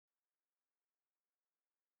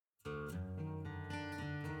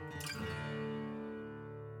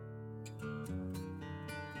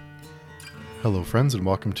Hello friends and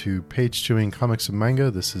welcome to Page Chewing Comics and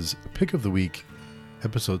Manga. This is Pick of the Week,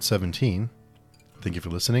 episode 17. Thank you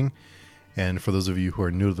for listening. And for those of you who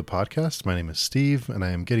are new to the podcast, my name is Steve and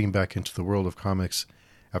I am getting back into the world of comics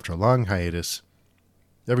after a long hiatus.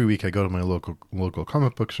 Every week I go to my local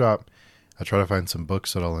comic book shop. I try to find some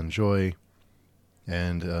books that I'll enjoy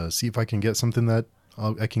and see if I can get something that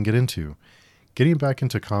I can get into. Getting back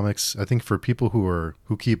into comics, I think for people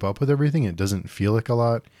who keep up with everything, it doesn't feel like a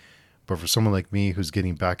lot. But for someone like me who's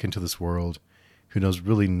getting back into this world, who knows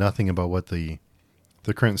really nothing about what the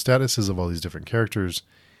current status is of all these different characters,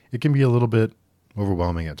 it can be a little bit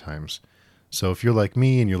overwhelming at times. So if you're like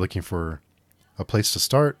me and you're looking for a place to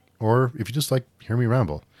start, or if you just like hear me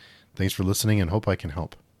ramble, thanks for listening and hope I can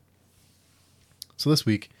help. So this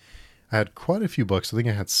week, I had quite a few books. I think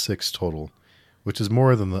I had 6 total, which is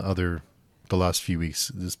more than the last few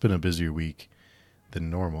weeks. It's been a busier week than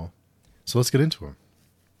normal. So let's get into them.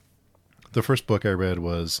 The first book I read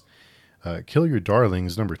was Kill Your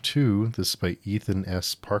Darlings, number 2. This is by Ethan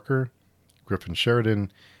S. Parker, Griffin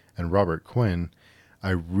Sheridan, and Robert Quinn.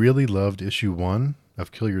 I really loved issue 1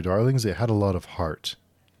 of Kill Your Darlings. It had a lot of heart.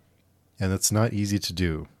 And that's not easy to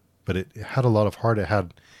do. But it had a lot of heart.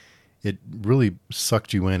 It really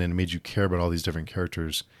sucked you in and made you care about all these different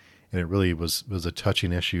characters. And it really was a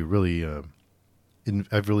touching issue. Really, I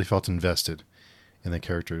really felt invested in the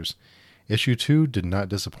characters. Issue 2 did not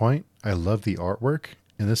disappoint. I love the artwork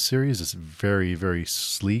in this series. It's very, very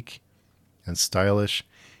sleek and stylish.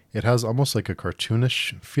 It has almost like a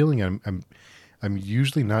cartoonish feeling. I'm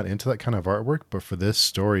usually not into that kind of artwork, but for this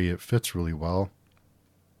story, it fits really well.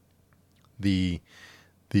 The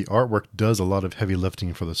artwork does a lot of heavy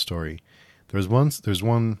lifting for the story. There's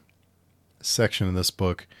one section in this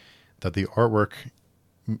book that the artwork,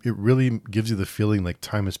 it really gives you the feeling like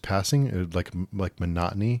time is passing, like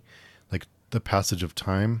monotony, like the passage of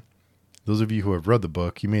time. Those of you who have read the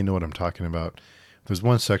book, you may know what I'm talking about. There's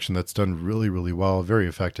one section that's done really, really well, very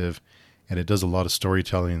effective, and it does a lot of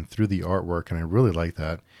storytelling through the artwork, and I really like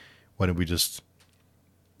that. Why don't we just,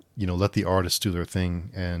 let the artists do their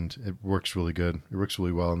thing, and it works really good. It works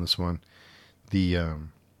really well in this one. The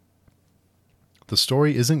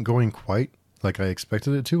story isn't going quite like I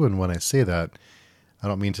expected it to, and when I say that, I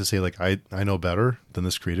don't mean to say like I know better than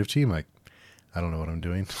this creative team. Like, I don't know what I'm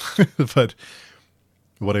doing. But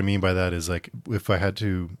what I mean by that is, like, if I had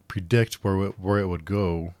to predict where it would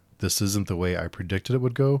go, this isn't the way I predicted it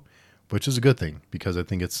would go, which is a good thing because I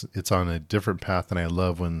think it's on a different path, and I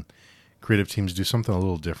love when creative teams do something a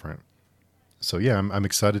little different. So yeah, I'm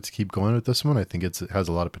excited to keep going with this one. I think it has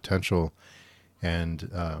a lot of potential, and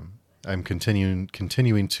I'm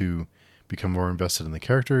continuing to become more invested in the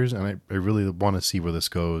characters, and I really want to see where this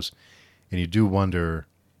goes. And you do wonder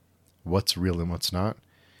what's real and what's not.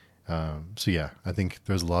 So yeah, I think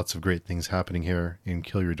there's lots of great things happening here in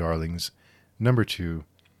Kill Your Darlings. Number 2,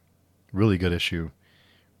 really good issue.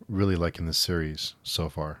 Really liking this series so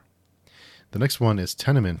far. The next one is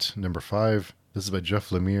Tenement, number 5. This is by Jeff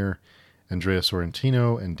Lemire, Andrea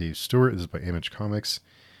Sorrentino, and Dave Stewart. This is by Image Comics.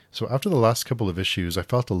 So after the last couple of issues, I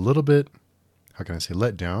felt a little bit,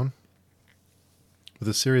 let down. With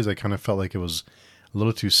this series, I kind of felt like it was a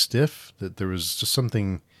little too stiff, that there was just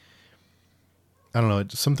something, I don't know,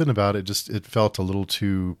 something about it, it felt a little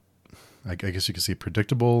too, I guess you could say,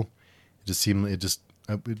 predictable.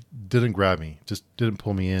 It didn't grab me, just didn't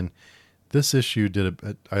pull me in. This issue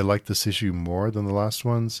I like this issue more than the last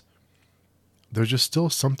ones. There's just still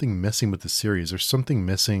something missing with the series. There's something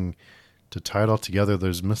missing to tie it all together.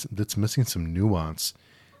 That's missing some nuance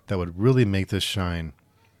that would really make this shine.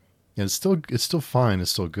 And it's still fine,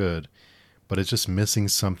 it's still good, but it's just missing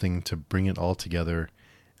something to bring it all together,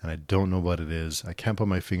 and I don't know what it is. I can't put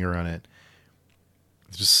my finger on it.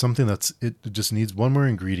 It's just something it just needs one more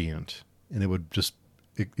ingredient, and it would just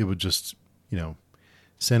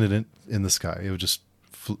send it in the sky. It would just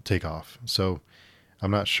take off. So I'm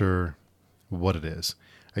not sure what it is.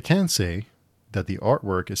 I can say that the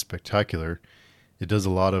artwork is spectacular. It does a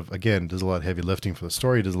lot of heavy lifting for the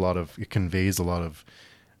story. It conveys a lot of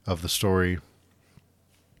the story.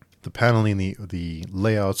 The paneling, the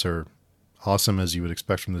layouts are awesome, as you would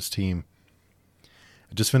expect from this team.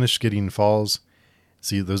 I just finished Gideon Falls.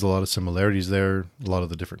 See, there's a lot of similarities there, a lot of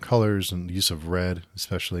the different colors and the use of red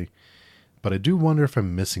especially. But I do wonder if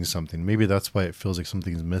I'm missing something. Maybe that's why it feels like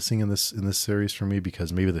something's missing in this series for me,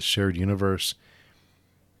 because maybe the shared universe,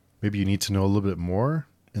 maybe you need to know a little bit more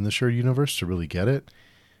in the shared universe to really get it.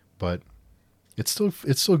 But it's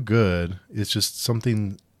still good. It's just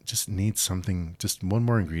something just needs something, just one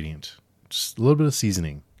more ingredient, just a little bit of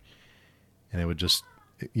seasoning, and it would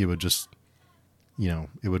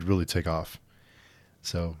really take off.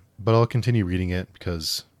 So but I'll continue reading it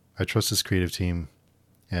because I trust this creative team.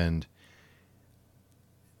 And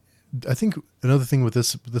I think another thing with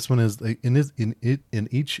this one is like in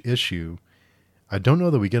each issue, I don't know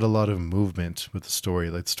that we get a lot of movement with the story.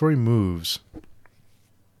 Like the story moves,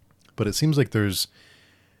 but it seems like there's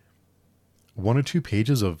 1 or 2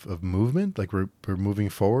 pages of movement. Like we're moving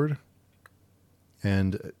forward,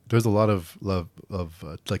 and there's a lot of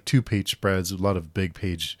like 2-page spreads, a lot of big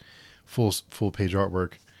page, full page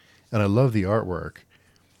artwork, and I love the artwork,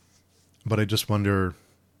 but I just wonder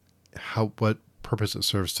what purpose it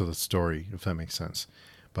serves to the story, if that makes sense.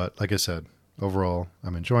 But like I said, overall,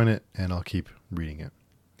 I'm enjoying it, and I'll keep reading it.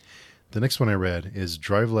 The next one I read is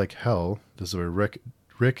Drive Like Hell. This is by Rick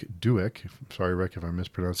Dueck. Sorry, Rick, if I'm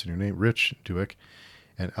mispronouncing your name. Rich Dueck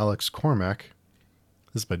and Alex Cormack.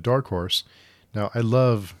 This is by Dark Horse. Now, I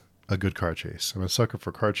love a good car chase. I'm a sucker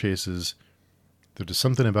for car chases. There's just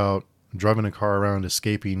something about driving a car around,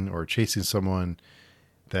 escaping, or chasing someone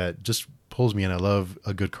that just pulls me in. I love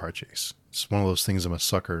a good car chase. It's one of those things. I'm a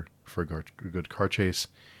sucker for a good car chase.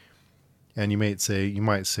 And you might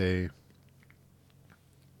say,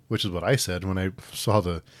 which is what I said when I saw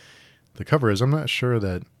the cover, is I'm not sure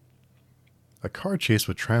that a car chase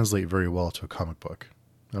would translate very well to a comic book.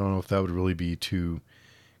 I don't know if that would really be too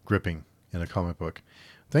gripping in a comic book.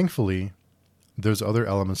 Thankfully, there's other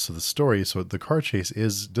elements to the story, so the car chase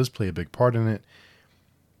does play a big part in it,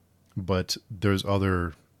 but there's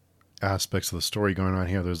other aspects of the story going on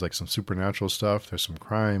here. There's like some supernatural stuff, there's some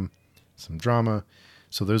crime, some drama,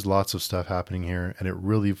 so there's lots of stuff happening here, and it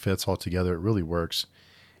really fits all together. It really works.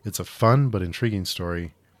 It's a fun but intriguing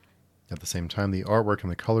story. At the same time, the artwork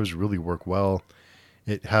and the colors really work well.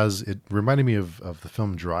 It reminded me of the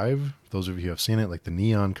film Drive. Those of you who have seen it, like the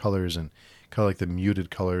neon colors and kind of like the muted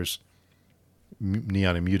colors.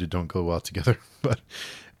 Neon and muted don't go well together,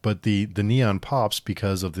 but the neon pops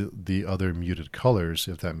because of the other muted colors,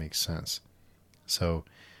 if that makes sense. So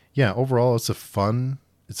yeah, overall it's a fun,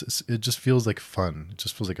 it just feels like fun. It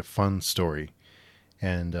just feels like a fun story.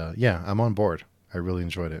 And yeah, I'm on board. I really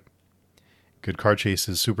enjoyed it. Good car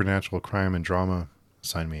chases, supernatural crime, and drama.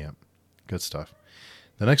 Sign me up. Good stuff.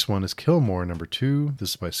 The next one is Killmore #2.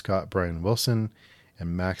 This is by Scott Bryan Wilson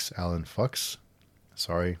and Max Allan Fuchs.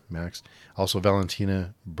 Sorry, Max. Also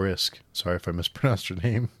Valentina Brisk. Sorry if I mispronounced your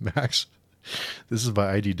name, Max. This is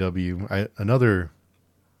by IDW. Another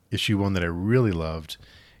issue 1 that I really loved.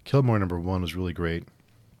 Killmore #1 was really great.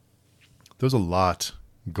 There's a lot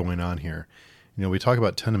going on here. You know, we talk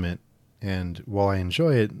about Tenement, and while I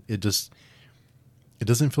enjoy it, it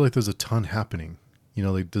doesn't feel like there's a ton happening. You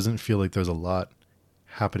know, it doesn't feel like there's a lot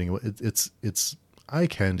happening. It's eye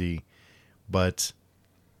candy, but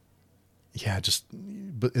yeah,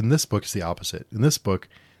 but in this book it's the opposite. In this book,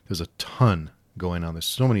 there's a ton going on. There's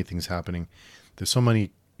so many things happening. There's so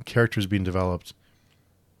many characters being developed.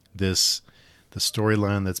 The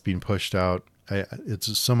storyline that's being pushed out. It's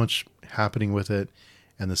just so much happening with it,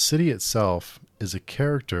 and the city itself is a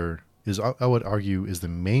character. I would argue is the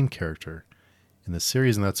main character in the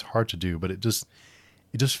series, and that's hard to do, but it just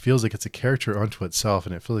feels like it's a character unto itself,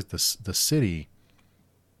 and it feels like the city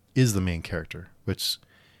is the main character, which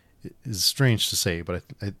is strange to say, but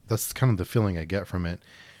that's kind of the feeling I get from it.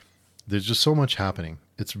 There's just so much happening.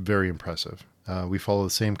 It's very impressive. We follow the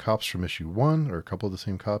same cops from issue 1, or a couple of the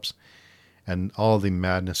same cops, and all the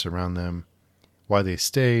madness around them, why they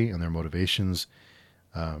stay, and their motivations.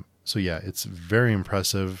 So yeah, it's very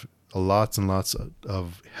impressive. Lots and lots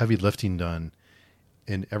of heavy lifting done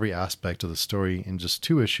in every aspect of the story in just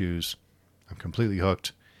 2 issues. I'm completely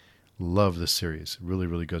hooked. Love this series. Really,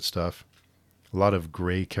 really good stuff. A lot of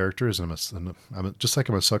gray characters. I'm just like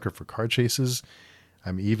I'm a sucker for car chases.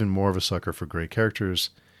 I'm even more of a sucker for gray characters.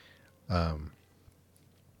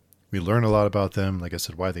 We learn a lot about them. Like I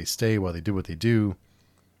said, why they stay, why they do what they do.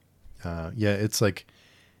 Yeah, it's like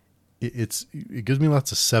it gives me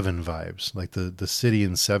lots of Seven vibes, like the city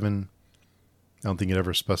in Seven. I don't think it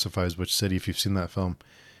ever specifies which city if you've seen that film,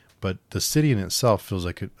 but the city in itself feels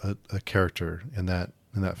like a character in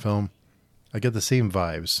that film. I get the same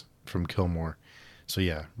vibes from Killmore. So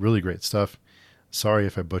yeah, really great stuff. Sorry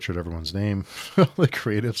if I butchered everyone's name, the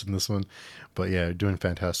creatives in this one, but yeah, doing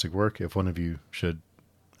fantastic work. If one of you should,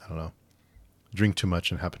 I don't know, drink too much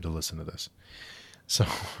and happen to listen to this. So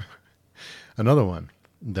another one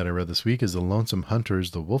that I read this week is The Lonesome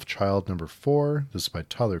Hunters, The Wolf Child #4. This is by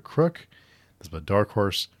Tyler Crook. This is by Dark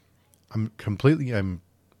Horse. I'm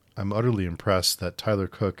utterly impressed that Tyler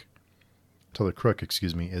Crook,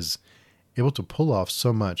 is able to pull off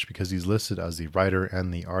so much because he's listed as the writer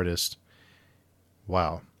and the artist.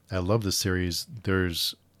 Wow. I love this series.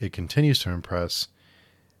 It continues to impress.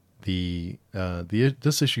 The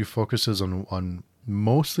this issue focuses on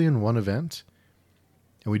mostly in one event,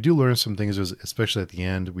 and we do learn some things, especially at the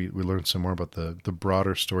end. We learn some more about the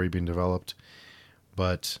broader story being developed,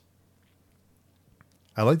 but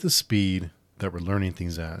I like the speed that we're learning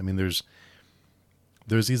things at. I mean, there's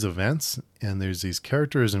these events and there's these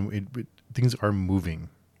characters, and things are moving.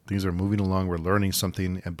 Things are moving along. We're learning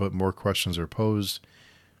something, but more questions are posed.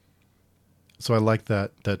 So I like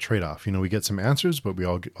that trade-off. We get some answers, but we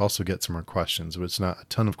also get some more questions. It's not a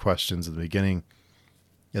ton of questions at the beginning,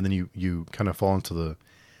 and then you kind of fall into the,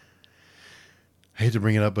 I hate to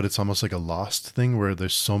bring it up, but it's almost like a Lost thing where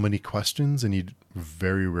there's so many questions and you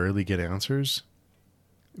very rarely get answers.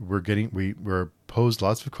 We're posed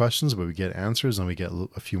lots of questions, but we get answers and we get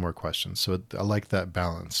a few more questions. So I like that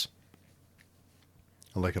balance.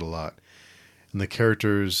 I like it a lot. And the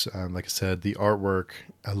characters, like I said, the artwork,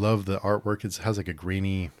 I love the artwork. It has like a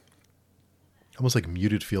grainy, almost like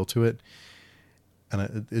muted feel to it.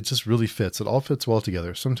 And it just really fits. It all fits well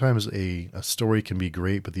together. Sometimes a story can be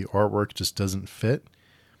great, but the artwork just doesn't fit.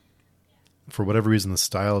 For whatever reason, the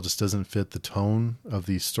style just doesn't fit the tone of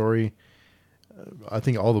the story. I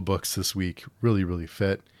think all the books this week really, really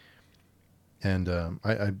fit. And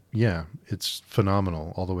yeah, it's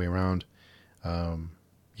phenomenal all the way around.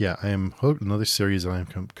 Yeah, I am hooked. Another series that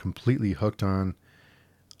I'm completely hooked on.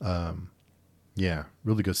 Yeah,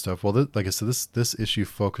 really good stuff. Well, like I said, this issue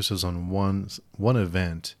focuses on one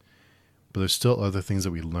event, but there's still other things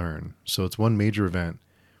that we learn. So it's one major event,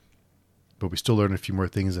 but we still learn a few more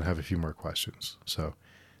things and have a few more questions. So,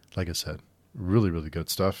 like I said, really, really good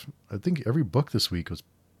stuff. I think every book this week was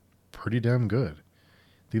pretty damn good.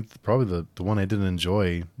 I think probably the one I didn't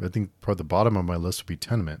enjoy, I think probably the bottom of my list would be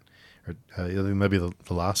Tenement. Or I think maybe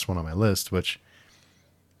the last one on my list, which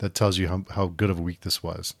that tells you how good of a week this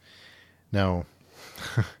was. Now,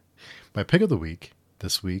 my pick of the week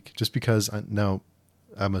this week, just because I'm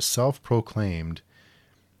a self-proclaimed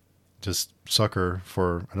just sucker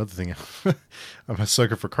for another thing. I'm a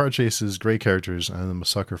sucker for car chases, great characters, and I'm a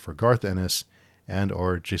sucker for Garth Ennis and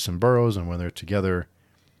or Jason Burrows, and when they're together,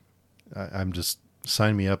 I'm just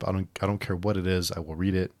sign me up. I don't care what it is. I will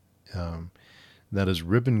read it. That is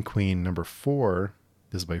Ribbon Queen number 4.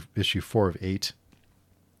 This is by issue 4 of 8.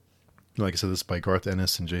 Like I said, this is by Garth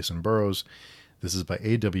Ennis and Jason Burrows. This is by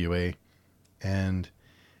AWA, and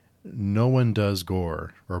no one does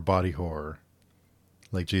gore or body horror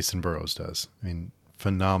like Jason Burrows does. I mean,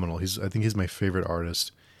 phenomenal. I think he's my favorite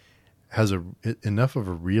artist. Has enough of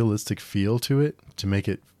a realistic feel to it to make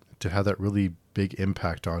it to have that really big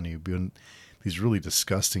impact on you. Being these really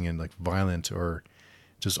disgusting and like violent or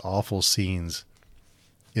just awful scenes.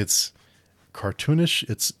 It's cartoonish.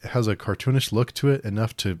 It has a cartoonish look to it,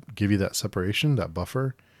 enough to give you that separation, that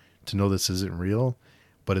buffer, to know this isn't real,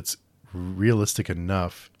 but it's realistic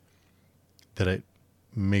enough that it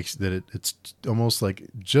makes that it's almost like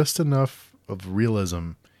just enough of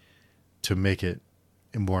realism to make it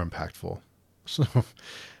more impactful. So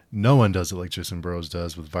no one does it like Jason Burrows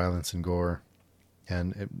does with violence and gore.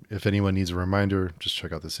 And if anyone needs a reminder, just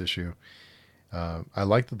check out this issue. I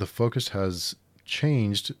like that the focus has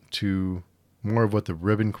changed to more of what the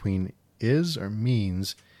Ribbon Queen is or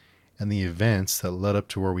means and the events that led up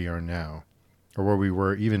to where we are now, or where we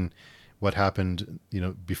were, even what happened,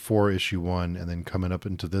 before issue 1 and then coming up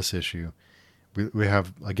into this issue. We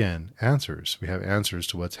have, again, answers. We have answers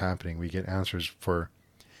to what's happening. We get answers for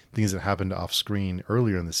things that happened off screen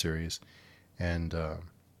earlier in the series. And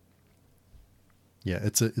yeah,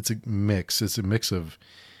 it's a mix. It's a mix of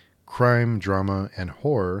crime, drama, and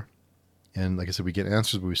horror. And like I said, we get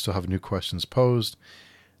answers, but we still have new questions posed.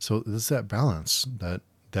 So there's that balance that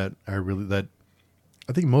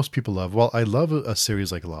I think most people love. Well, I love a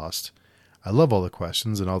series like Lost. I love all the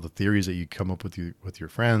questions and all the theories that you come up with your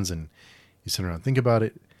friends, and you sit around and think about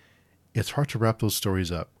it. It's hard to wrap those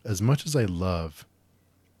stories up. As much as I love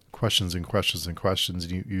questions and questions and questions,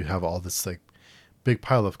 and you have all this like big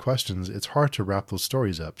pile of questions, it's hard to wrap those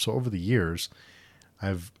stories up. So over the years,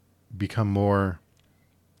 I've become more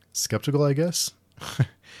skeptical, I guess,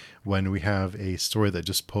 when we have a story that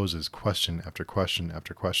just poses question after question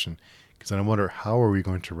after question, because then I wonder, how are we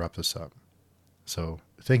going to wrap this up? So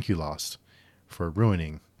thank you, Lost, for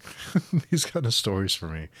ruining these kind of stories for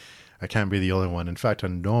me. I can't be the only one. In fact, I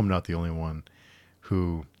know I'm not the only one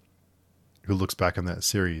who looks back on that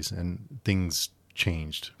series and things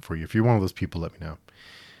changed for you. If you're one of those people, let me know.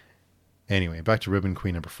 Anyway, back to Ribbon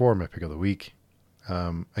Queen number 4, my pick of the week.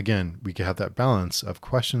 Again, we can have that balance of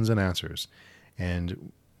questions and answers,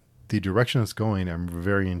 and the direction it's going, I'm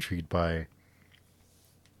very intrigued by.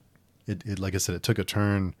 It like I said, it took a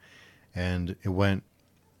turn, and it went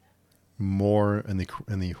more in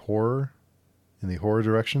the horror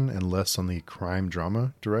direction and less on the crime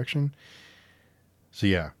drama direction. So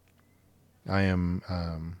yeah, I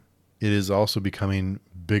am. It is also becoming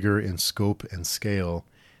bigger in scope and scale.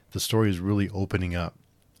 The story is really opening up.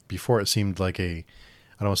 Before it seemed like I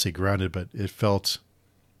don't want to say grounded, but it felt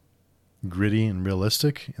gritty and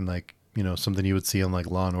realistic and like, something you would see on like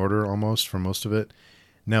Law and Order almost for most of it.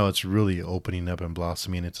 Now it's really opening up and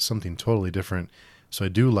blossoming into something totally different. So I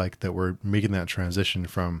do like that we're making that transition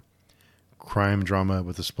from crime drama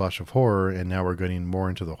with a splash of horror, and now we're getting more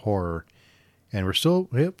into the horror. And we still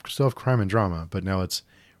have crime and drama, but now it's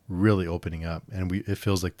really opening up, and it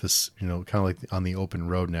feels like this, kind of like on the open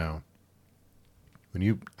road now. When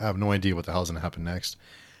you have no idea what the hell's going to happen next,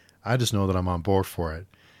 I just know that I'm on board for it,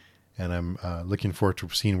 and I'm looking forward to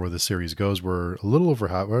seeing where the series goes. We're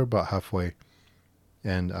we're about halfway,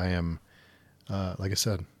 and I am, like I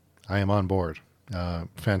said, I am on board.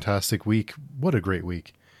 Fantastic week! What a great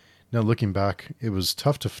week! Now looking back, it was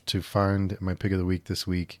tough to find my pick of the week this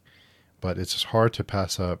week, but it's just hard to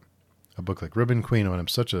pass up a book like Ribbon Queen when I'm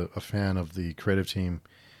such a fan of the creative team.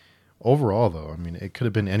 Overall, though, I mean, it could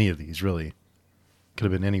have been any of these, really. Could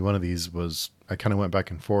have been any one of these. I kind of went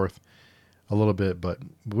back and forth a little bit, but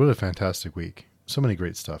what a fantastic week. So many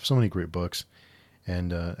great stuff, so many great books.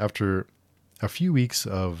 And after a few weeks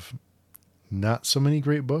of not so many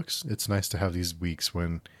great books, it's nice to have these weeks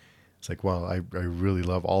when it's like, wow, I really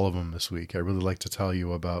love all of them this week. I really like to tell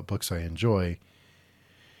you about books I enjoy.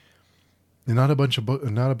 And not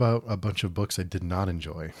about a bunch of books I did not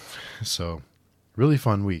enjoy. So, really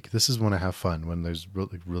fun week. This is when I have fun, when there's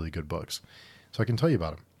really, really good books. So I can tell you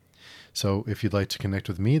about them. So if you'd like to connect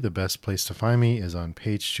with me, the best place to find me is on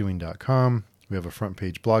pagechewing.com. We have a front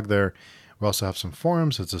page blog there. We also have some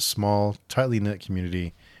forums. It's a small, tightly knit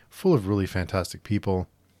community full of really fantastic people.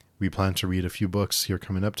 We plan to read a few books here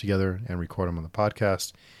coming up together and record them on the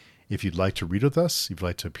podcast. If you'd like to read with us, if you'd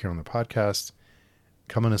like to appear on the podcast,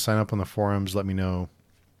 come in and sign up on the forums. Let me know.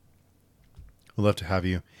 We'd love to have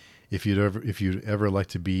you. If you'd ever like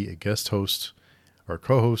to be a guest host or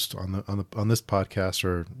co-host on this podcast,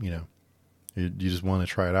 or you just want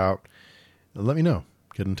to try it out, let me know.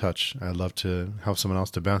 Get in touch. I'd love to have someone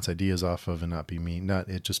else to bounce ideas off of and not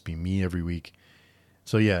it just be me every week.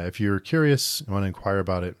 So yeah, if you're curious and want to inquire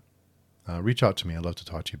about it, reach out to me. I'd love to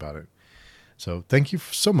talk to you about it. So thank you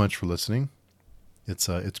so much for listening.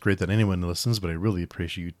 It's great that anyone listens, but I really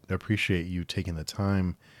appreciate you taking the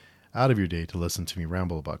time out of your day to listen to me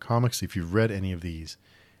ramble about comics. If you've read any of these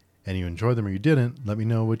and you enjoyed them or you didn't, let me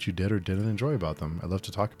know what you did or didn't enjoy about them. I'd love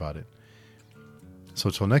to talk about it. So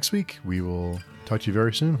until next week, we will talk to you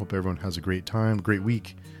very soon. Hope everyone has a great time, great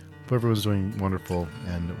week. Hope everyone's doing wonderful,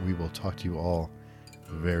 and we will talk to you all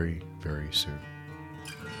very, very soon.